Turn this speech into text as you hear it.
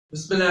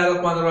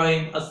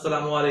बिस्मिल्लाहिर्रहमानिर्रहीम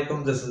अस्सलाम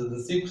वालेकुम। दिस इज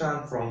नसीब खान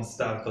फ्रॉम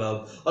स्टार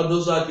क्लब। और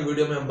दोस्तों, आज की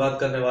वीडियो में हम बात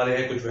करने वाले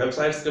हैं कुछ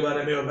वेबसाइट्स के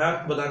बारे में, और मैं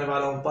आपको बताने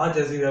वाला हूं 5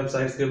 ऐसी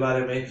वेबसाइट्स के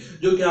बारे में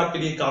जो कि आपके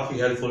लिए काफी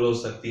हेल्पफुल हो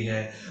सकती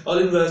हैं।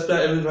 और इन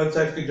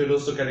वेबसाइट्स की जो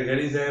दोस्तों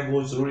कैटेगरीज हैं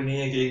वो जरूरी नहीं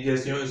है कि एक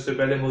जैसी हो। इससे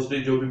पहले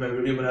मोस्टली जो भी मैं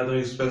वीडियो बनाता हूँ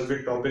एक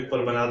स्पेसिफिक टॉपिक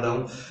पर बनाता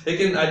हूँ,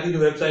 लेकिन आज की जो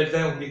वेबसाइट्स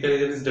हैं उनकी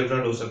कैटेगरीज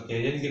डिफरेंट हो सकती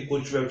हैं। यानी कि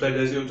कुछ वेबसाइट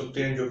ऐसी हो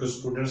सकती हैं जो कि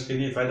स्टूडेंट्स के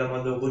लिए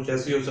फायदेमंद हो, कुछ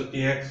ऐसी हो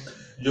सकती हैं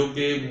जो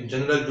कि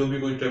जनरल जो भी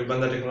कोई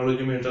बंदा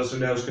टेक्नोलॉजी में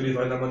इंटरेस्टेड है उसके लिए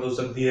फायदेमंद हो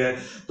सकती है।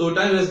 तो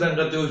टाइम वेस्ट न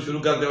करते हुए शुरू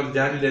करते हैं और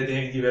जान ही लेते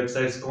हैं कि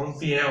वेबसाइट्स कौन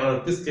सी हैं और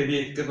किसके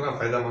लिए कितना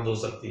फायदेमंद हो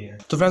सकती हैं।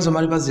 तो फ्रेंड्स,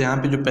 हमारे पास यहाँ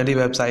पे जो पहली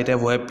वेबसाइट है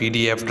वो है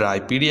पीडीएफ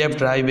ड्राइव। पीडीएफ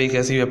ड्राइव एक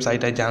ऐसी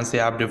वेबसाइट है जहाँ से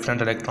आप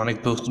डिफरेंट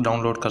इलेक्ट्रॉनिक बुक्स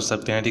डाउनलोड कर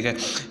सकते हैं। ठीक है,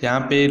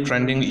 यहाँ पे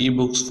trending e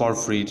books for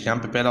free, यहाँ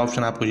पे पहला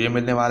ऑप्शन आपको ये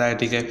मिलने वाला है।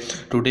 ठीक है,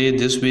 today,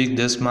 this week,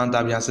 this month,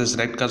 आप यहाँ से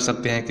सिलेक्ट कर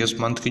सकते हैं कि इस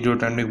मंथ की जो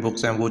ट्रेंडिंग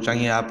बुक्स हैं वो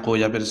चाहिए आपको,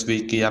 या फिर इस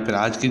वीक की, या फिर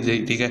आज की।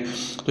 ठीक है,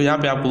 तो यहाँ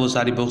पे आपको वो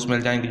सारी बुक्स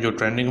मिल जाएंगी जो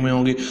ट्रेंडिंग में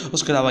होंगी।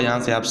 उसके अलावा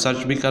यहाँ से आप सर्च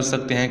भी कर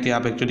सकते हैं कि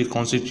आप एक्चुअली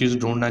कौन सी चीज़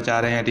ढूंढना चाह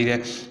रहे हैं। ठीक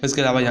है,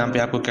 इसके अलावा यहाँ पे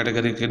आपको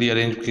कैटेगरिकली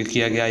अरेंज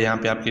किया गया है। यहाँ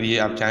पे आपके लिए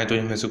आप चाहें तो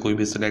इनमें से कोई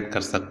भी सिलेक्ट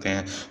कर सकते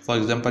हैं। फॉर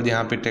एग्जांपल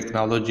यहाँ पे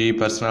technology,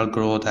 personal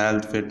growth,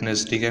 health,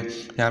 fitness. ठीक है,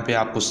 यहाँ पे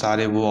आपको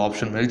सारे वो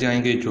ऑप्शन मिल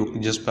जाएंगे जो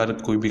जिस पर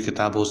कोई भी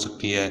किताब हो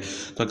सकती है।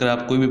 तो अगर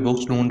आप कोई भी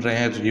बुक्स ढूंढ रहे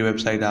हैं तो ये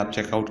वेबसाइट आप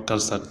चेकआउट कर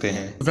सकते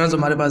हैं। फ्रेंड्स,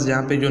 हमारे पास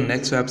यहाँ पे जो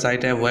नेक्स्ट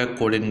वेबसाइट है वो है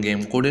कोडिंग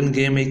गेम। कोडिंग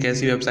गेम एक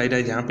ऐसी वेबसाइट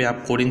है जहाँ पे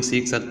आप कोडिंग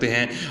सीख सकते हैं,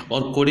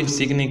 और कोडिंग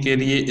सीखने के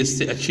लिए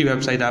इससे अच्छी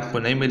वेबसाइट आपको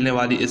नहीं मिलने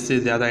वाली, इससे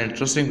ज़्यादा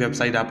इंटरेस्टिंग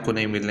वेबसाइट आपको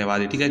नहीं मिलने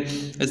वाली। ठीक है,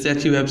 इससे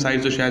अच्छी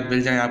वेबसाइट तो शायद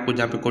मिल जाए आपको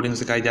जहाँ पे कोडिंग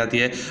सिखाई जाती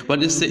है,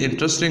 बट इससे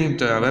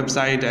इंटरेस्टिंग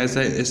वेबसाइट,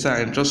 ऐसा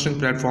इंटरेस्टिंग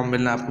प्लेटफॉर्म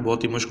मिलना आपको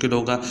बहुत ही मुश्किल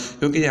होगा।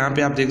 क्योंकि यहाँ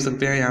पे आप देख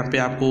सकते हैं, यहाँ पे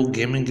आपको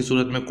गेमिंग की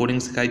सूरत में कोडिंग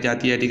सिखाई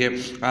जाती है। ठीक है,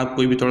 आप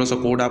कोई भी थोड़ा सा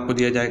कोड आपको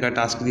दिया जाएगा,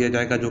 टास्क दिया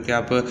जाएगा, जो कि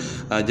आप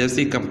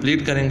जैसे ही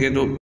कंप्लीट करेंगे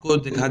तो को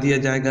दिखा दिया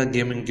जाएगा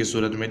गेमिंग की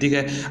सूरत में। ठीक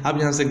है, अब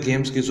यहाँ से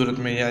गेम्स की सूरत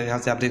में, या यहाँ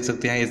से आप देख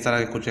सकते हैं इस तरह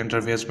का कुछ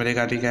इंटरफेस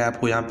मिलेगा। ठीक है,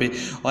 आपको यहाँ पे,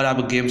 और आप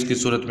गेम्स की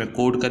सूरत में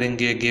कोड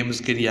करेंगे, गेम्स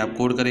के लिए आप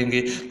कोड करेंगे।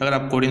 अगर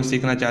आप कोडिंग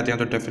सीखना चाहते हैं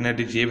तो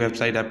डेफिनेटली ये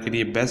वेबसाइट आपके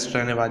लिए बेस्ट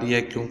रहने वाली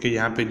है, क्योंकि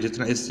यहाँ पे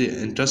जितना इससे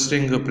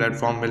इंटरेस्टिंग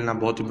प्लेटफॉर्म मिलना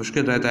बहुत ही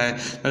मुश्किल रहता है।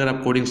 अगर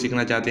आप कोडिंग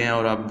सीखना चाहते हैं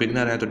और आप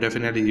बिगनर हैं तो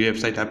डेफिनेटली ये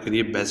वेबसाइट आपके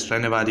लिए बेस्ट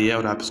रहने वाली है,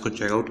 और आप इसको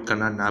चेकआउट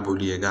करना ना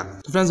भूलिएगा।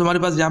 तो फ्रेंड्स, हमारे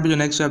पास यहाँ पे जो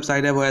नेक्स्ट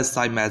वेबसाइट है वो है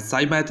साई मैथ।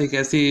 साई मैथ एक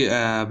ऐसी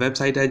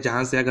वेबसाइट है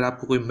जहाँ से अगर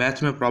आपको कोई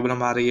मैथ में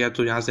प्रॉब्लम आ रही है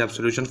तो यहाँ से आप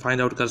सोल्यूशन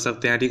फाइंड आउट कर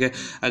सकते हैं। ठीक है,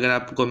 अगर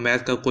आपको मैथ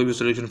का कोई भी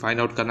सोल्यूशन फाइंड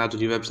आउट करना है तो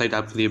ये वेबसाइट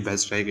आपके लिए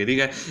बेस्ट रहेगी। ठीक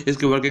है,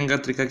 इसकी वर्किंग का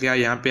तरीका क्या है,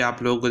 यहाँ पे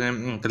आप लोगों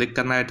ने क्लिक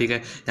करना है। ठीक है,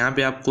 यहाँ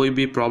पे आप कोई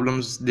भी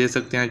प्रॉब्लम्स दे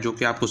सकते हैं जो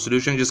कि आपको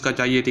सोल्यूशन जिसका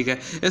चाहिए। ठीक है,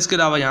 इसके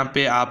अलावा यहाँ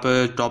पे आप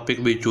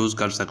टॉपिक भी चूज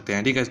कर सकते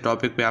हैं। ठीक है, इस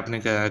टॉपिक पे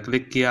आपने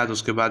क्लिक किया तो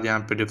उसके बाद यहाँ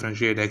पे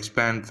differentiate,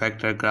 expand,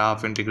 factor,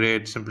 graph,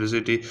 integrate,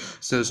 simplicity,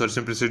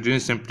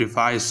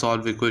 simplify,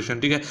 solve equation.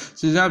 ठीक है,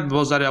 यहाँ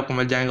बहुत सारे आपको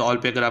मिल जाएंगे। ऑल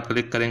पे अगर आप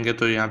क्लिक करेंगे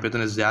तो यहाँ पे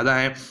इतने ज़्यादा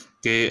हैं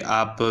कि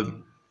आप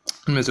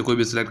इनमें से कोई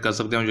भी सिलेक्ट कर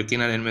सकते हैं।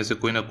 यकीनन इनमें से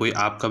कोई ना कोई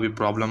आपका भी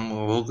प्रॉब्लम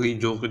होगी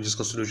जो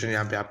जिसका सोल्यूशन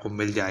यहाँ पे आपको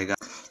मिल जाएगा।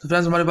 तो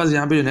फ्रेंड्स, हमारे पास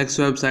यहाँ पे जो नेक्स्ट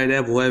वेबसाइट है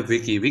वो है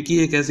विकी। विकी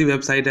एक ऐसी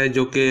वेबसाइट है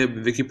जो कि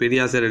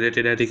विकीपीडिया से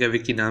रिलेटेड है। ठीक है,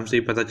 विकी नाम से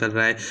ही पता चल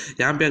रहा है।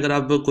 यहाँ पे अगर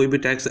आप कोई भी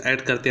टैक्स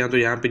ऐड करते हैं तो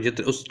यहाँ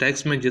पे उस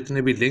टैक्स में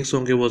जितने भी लिंक्स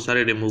होंगे वो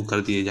सारे रिमूव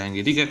कर दिए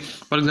जाएंगे। ठीक है,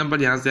 फॉर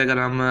एग्जाम्पल यहाँ से अगर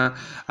हम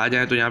आ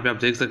जाएँ तो यहाँ पे आप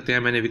देख सकते हैं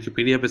मैंने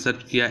विकीपीडिया पे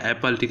सर्च किया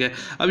एप्पल। ठीक है,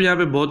 अब यहाँ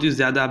पे बहुत ही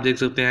ज़्यादा आप देख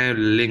सकते हैं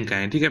लिंक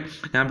हैं। ठीक है,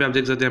 यहाँ पे आप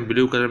देख सकते हैं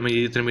ब्लू कलर में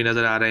ये जितने भी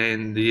नज़र आ रहे हैं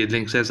ये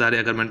लिंक्स है सारे।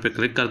 अगर मैं इन पर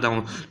क्लिक करता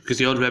हूँ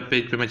किसी और वेब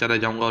पेज पे मैं चला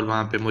जाऊँगा और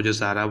वहाँ पे मुझे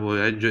सारा वो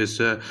है जो इस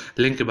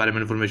लिंक के बारे में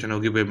इन्फॉर्मेशन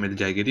होगी वो मिल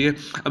जाएगी। ठीक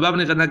है, अब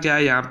आपने करना क्या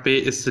है, यहाँ पे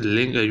इस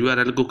लिंक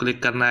यूआरएल को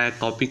क्लिक करना है,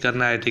 कॉपी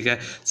करना है। ठीक है,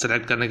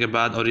 सेलेक्ट करने के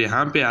बाद और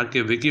यहाँ पे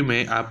आके विकी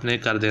में आपने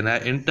कर देना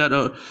है इंटर,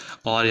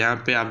 और यहाँ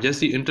पे आप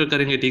जैसे ही इंटर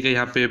करेंगे, ठीक है,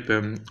 यहाँ पे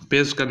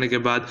पेस्ट करने के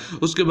बाद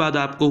उसके बाद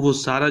आपको वो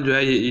सारा जो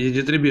है ये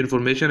जितनी भी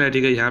इंफॉर्मेशन है,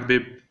 ठीक है, यहाँ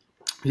पे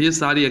ये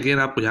सारी अगेन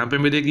आपको यहाँ पे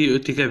मिलेगी।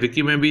 ठीक है,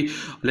 विकी में भी,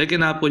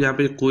 लेकिन आपको यहाँ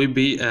पे कोई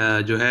भी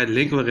जो है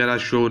लिंक वगैरह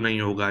शो नहीं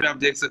होगा। आप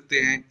देख सकते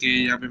हैं कि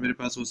यहाँ पे मेरे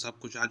पास वो सब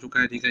कुछ आ चुका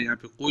है। ठीक है, यहाँ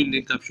पे कोई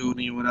लिंक अब शो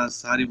नहीं हो रहा,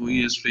 सारी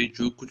वही हिस्ट्री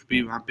जो कुछ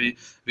भी वहाँ पे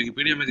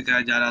विकीपीडिया में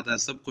दिखाया जा रहा था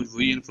सब कुछ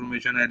वही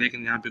इन्फॉर्मेशन है,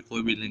 लेकिन यहाँ पे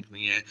कोई भी लिंक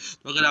नहीं है।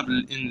 तो अगर आप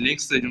इन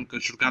लिंक्स से जिनका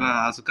छुटकारा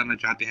हासिल करना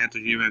चाहते हैं तो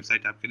ये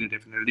वेबसाइट आपके लिए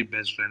डेफिनेटली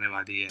बेस्ट रहने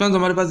वाली है। तो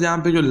हमारे पास यहाँ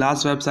पे जो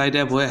लास्ट वेबसाइट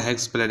है वो है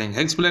हेक्स प्लानिंग।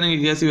 हेक्स प्लानिंग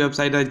एक ऐसी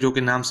वेबसाइट है जो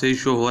कि नाम से ही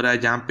शो हो रहा है,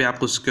 जहाँ पे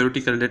आपको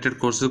सिक्योरिटी का रिलेटेड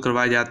कोर्सेज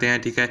करवाए जाते हैं।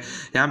 ठीक है,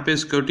 यहाँ पे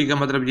सिक्योरिटी का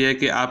मतलब ये है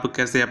कि आप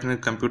कैसे अपने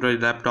कंप्यूटर,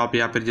 लैपटॉप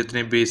या फिर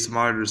जितने भी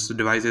स्मार्ट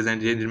डिवाइसेज हैं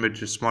जिनमें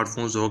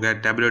स्मार्टफोन्स हो गए,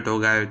 टैबलेट हो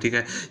गए, ठीक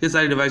है, ये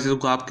सारी डिवाइसेज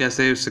को आप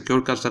कैसे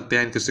सिक्योर कर सकते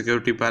हैं, इनकी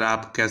सिक्योरिटी पर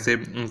आप कैसे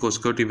उनको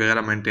सिक्योरिटी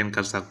वगैरह मेंटेन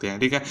कर सकते हैं।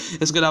 ठीक है,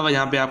 इसके अलावा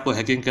यहाँ पे आपको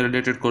हैकिंग के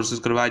रिलेटेड कोर्सेज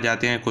करवाए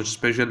जाते हैं, कुछ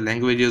स्पेशल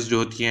लैंग्वेजेस जो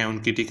होती हैं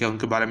उनकी, ठीक है,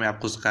 उनके बारे में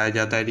आपको सिखाया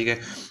जाता है। ठीक है,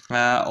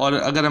 और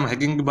अगर हम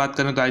हैकिंग की बात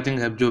करें तो आई थिंक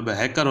जो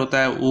हैकर होता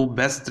है वो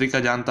बेस्ट तरीका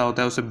जानता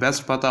होता है, उसे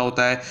बेस्ट पता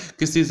होता है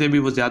किसी से भी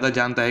वो ज़्यादा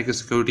जानता है कि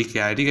सिक्योरिटी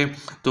क्या है, ठीक है।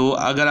 तो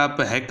अगर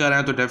आप हैकर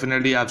हैं तो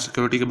डेफिनेटली आप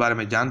सिक्योरिटी के बारे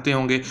में जानते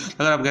होंगे।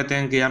 अगर आप कहते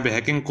हैं कि यहाँ पे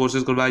हैकिंग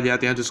कोर्सेज करवाए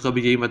जाते हैं तो इसका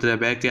भी यही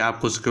मतलब है कि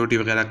आपको सिक्योरिटी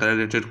वगैरह का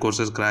रिलेटेड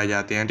कोर्सेज कराए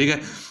जाते हैं, ठीक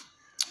है।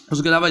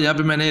 उसके अलावा यहाँ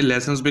पे मैंने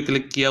लेसन्स पे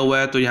क्लिक किया हुआ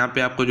है, तो यहाँ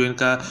पे आपको जो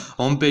इनका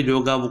होम पेज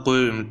होगा वो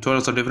कोई थोड़ा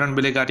सा डिफरेंट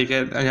मिलेगा, ठीक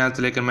है। यहाँ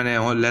से लेकर मैंने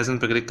लेसन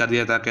पे क्लिक कर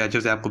दिया ताकि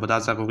अच्छे से आपको बता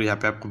सकूँ कि यहाँ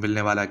पे आपको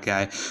मिलने वाला क्या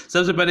है।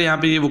 सबसे पहले यहाँ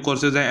पे ये वो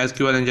कोर्सेज हैं,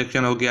 एसक्यूएल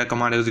इंजेक्शन हो गया,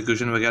 कमांड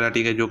एग्जीक्यूशन वगैरह,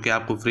 ठीक है, जो कि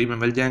आपको फ्री में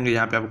मिल जाएंगे।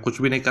 यहाँ पे आपको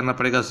कुछ भी नहीं करना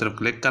पड़ेगा, सिर्फ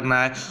क्लिक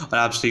करना है और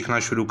आप सीखना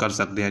शुरू कर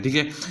सकते हैं, ठीक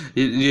है।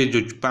 ये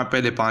जो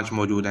पहले 5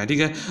 मौजूद हैं, ठीक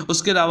है।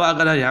 उसके अलावा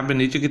अगर यहाँ पे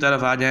नीचे की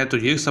तरफ आ जाए तो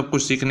ये सब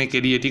कुछ सीखने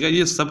के लिए, ठीक है,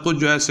 ये सब कुछ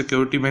जो है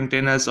सिक्योरिटी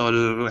मेंटेनेंस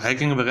और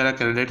हैकिंग वगैरह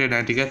के रिलेटेड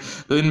है, ठीक है।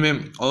 तो इनमें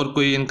और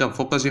कोई इनका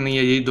फोकस ही नहीं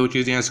है, यही 2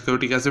 चीज़ें हैं,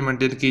 सिक्योरिटी कैसे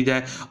मेंटेन की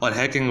जाए और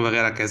हैकिंग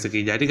वगैरह कैसे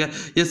की जाए, ठीक है।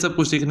 ये सब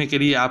कुछ सीखने के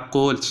लिए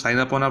आपको साइन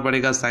अप होना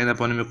पड़ेगा। साइन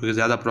अप होने में कोई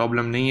ज़्यादा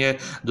प्रॉब्लम नहीं है,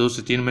 2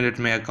 से 3 मिनट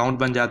में अकाउंट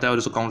बन जाता है और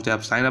उस अकाउंट से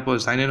आप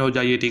साइन इन हो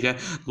जाइए, ठीक है।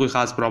 कोई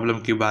खास प्रॉब्लम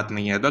की बात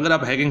नहीं है। तो अगर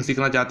आप हैकिंग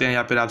सीखना चाहते हैं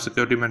या फिर आप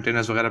सिक्योरिटी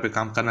मेंटेनेंस वगैरह पे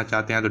काम करना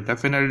चाहते हैं तो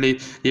डेफिनेटली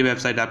ये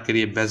वेबसाइट आपके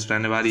लिए बेस्ट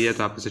रहने वाली है,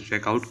 तो आप इसे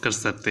चेकआउट कर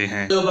सकते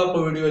हैं। तो अब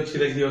आपको वीडियो अच्छी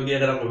लगी होगी,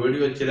 अगर आपको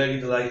वीडियो अच्छी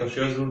लगी तो लाइक और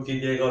शेयर जरूर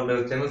कीजिएगा और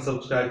मेरा चैनल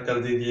सब्सक्राइब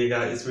कर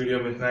दीजिएगा। इस वीडियो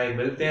में इतना ही,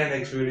 मिलते हैं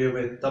नेक्स्ट वीडियो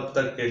में, तब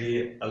तक के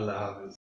लिए अल्लाह हाफिज।